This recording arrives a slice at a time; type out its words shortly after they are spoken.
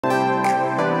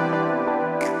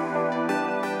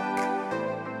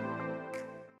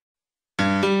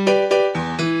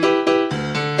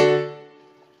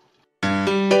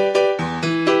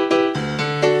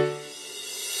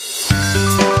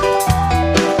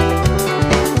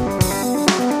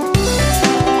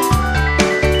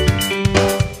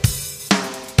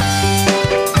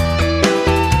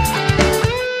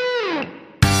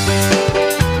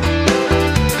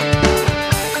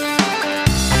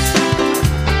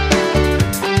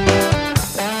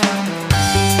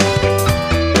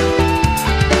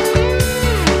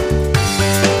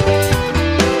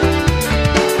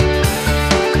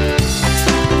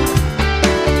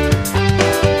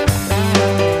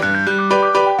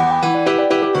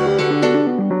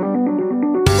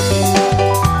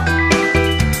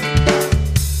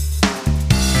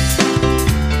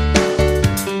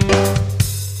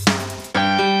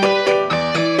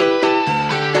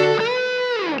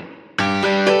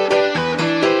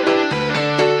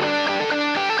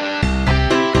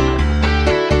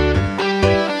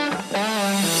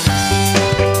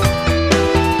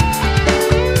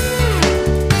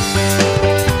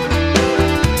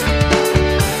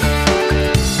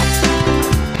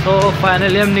तो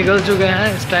फाइनली हम निकल चुके हैं।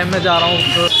 इस टाइम मैं जा रहा हूँ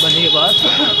बनी के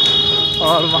पास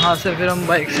और वहाँ से फिर हम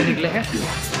बाइक से निकलेंगे।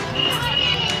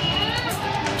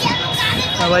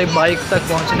 मैं भाई बाइक तक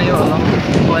पहुँचने ही वाला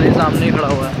हूँ, वाली सामने ही खड़ा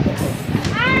हुआ है।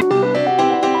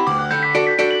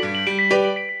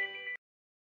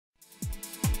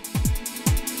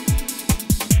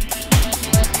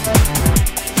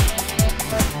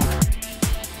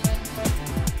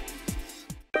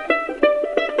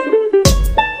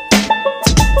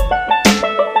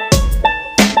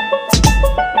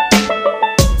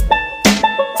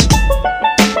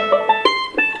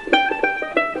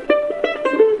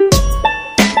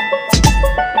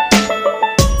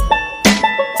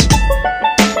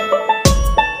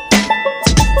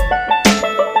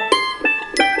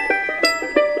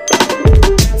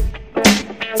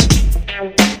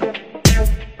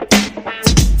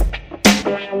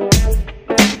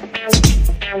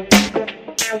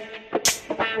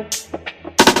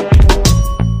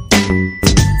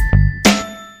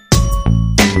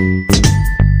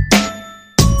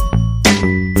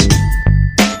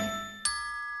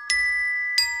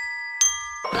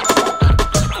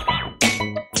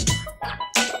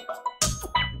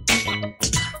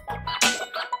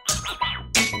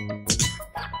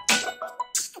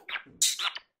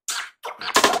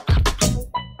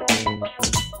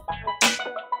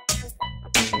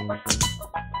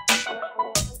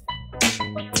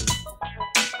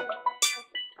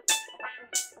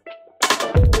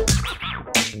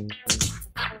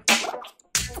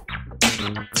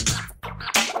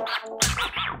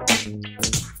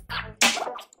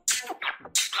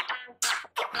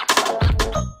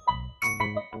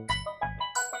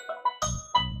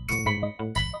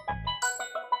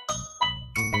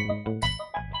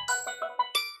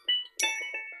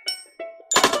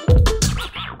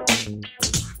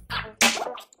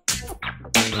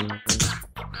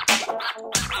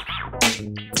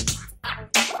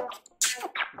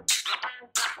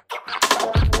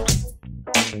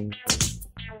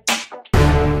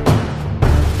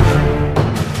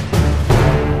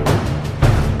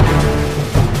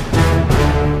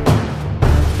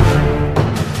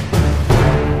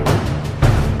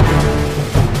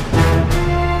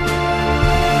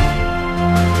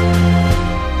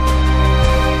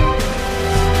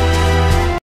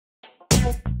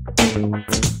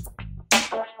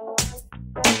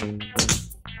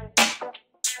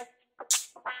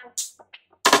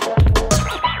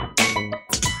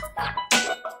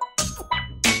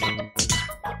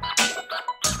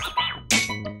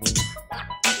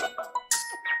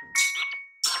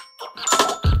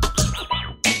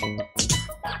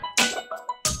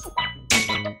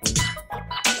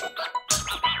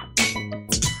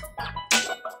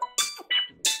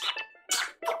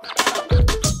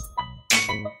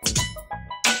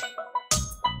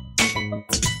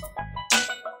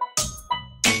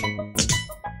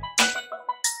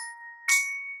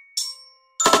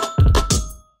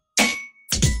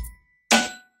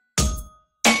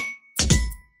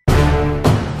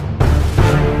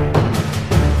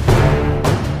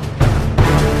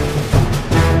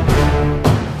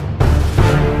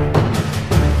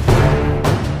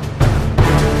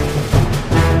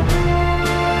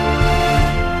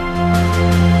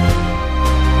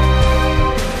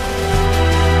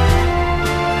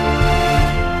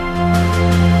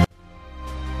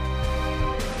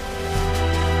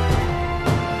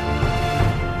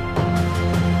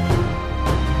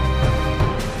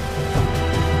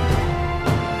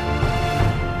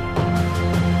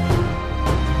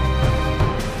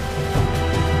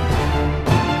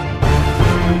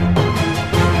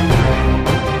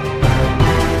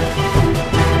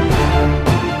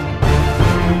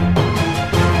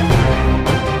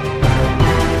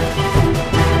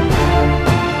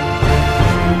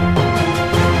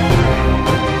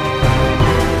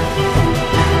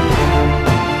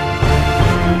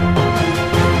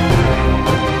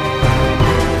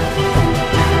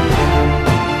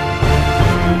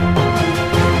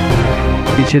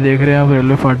 पीछे देख रहे हैं आप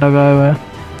रेलवे फाटक आया हुआ है,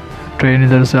 ट्रेन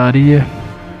इधर से आ रही है।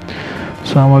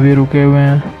 सो हम अभी रुके हुए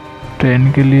हैं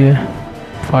ट्रेन के लिए,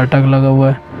 फाटक लगा हुआ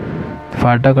है,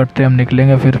 फाटक कटते हम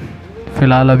निकलेंगे। फिर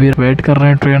फ़िलहाल अभी वेट कर रहे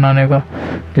हैं ट्रेन आने का।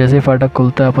 जैसे ही फाटक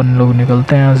खुलता है अपन लोग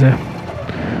निकलते हैं यहाँ से।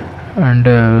 एंड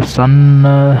सन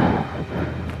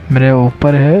मेरे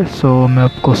ऊपर है, सो मैं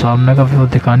आपको सामने का व्यू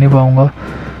दिखा नहीं पाऊँगा।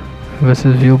 वैसे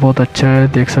व्यू बहुत अच्छा है,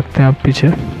 देख सकते हैं आप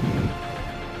पीछे।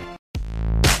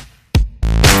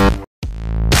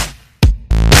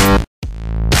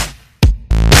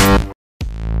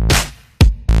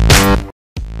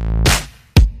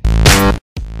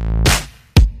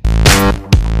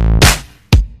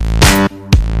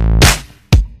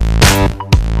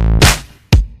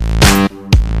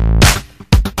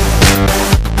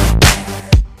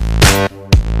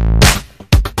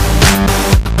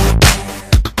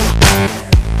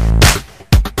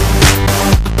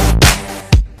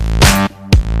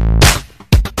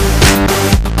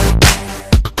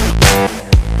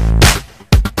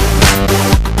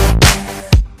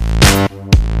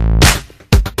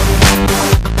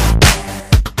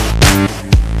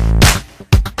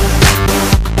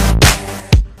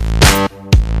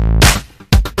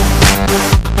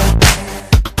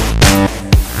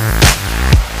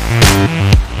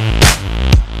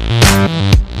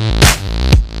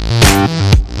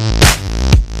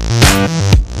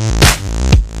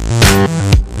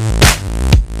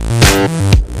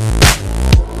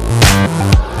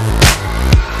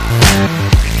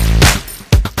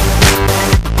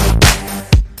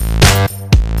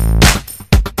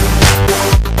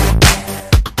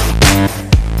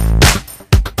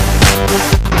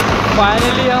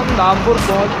 फाइनली हम धामपुर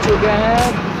पहुंच चुके हैं।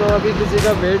 तो अभी किसी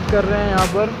का वेट कर रहे हैं यहाँ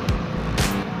पर।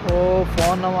 वो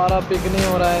फ़ोन हमारा पिक नहीं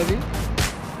हो रहा है अभी।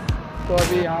 तो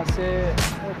अभी यहाँ से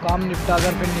वो काम निपटा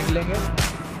कर फिर निकलेंगे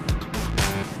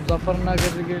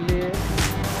मुजफ्फरनगर के लिए।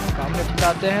 काम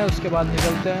निपटाते हैं उसके बाद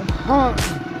निकलते हैं। हाँ,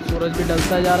 सूरज भी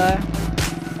ढलता जा रहा है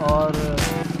और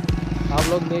आप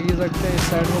लोग देख ही सकते हैं इस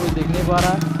साइड में कुछ दिख नहीं पा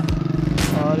रहा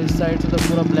है और इस साइड से तो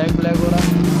पूरा ब्लैक ब्लैक हो रहा है।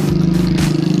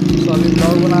 तो अभी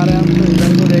ब्लॉग बना रहे हैं हम, तो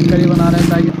इधर को देख कर ही बना रहे हैं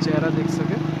ताकि चेहरा दिख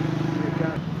सके।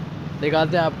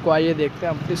 दिखाते हैं आपको, आइए देखते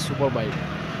हैं अपनी सुपर बाइक।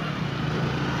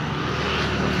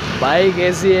 बाइक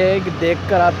ऐसी है कि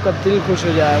देखकर आपका दिल खुश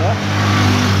हो जाएगा।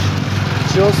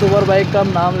 जो सुपर बाइक का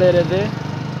हम नाम ले रहे थे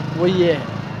वो ये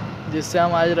है जिससे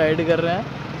हम आज राइड कर रहे हैं।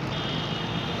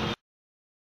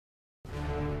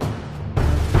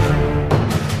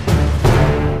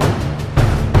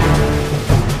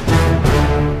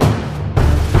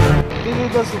 दिल्ली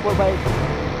का सुपर बाइक।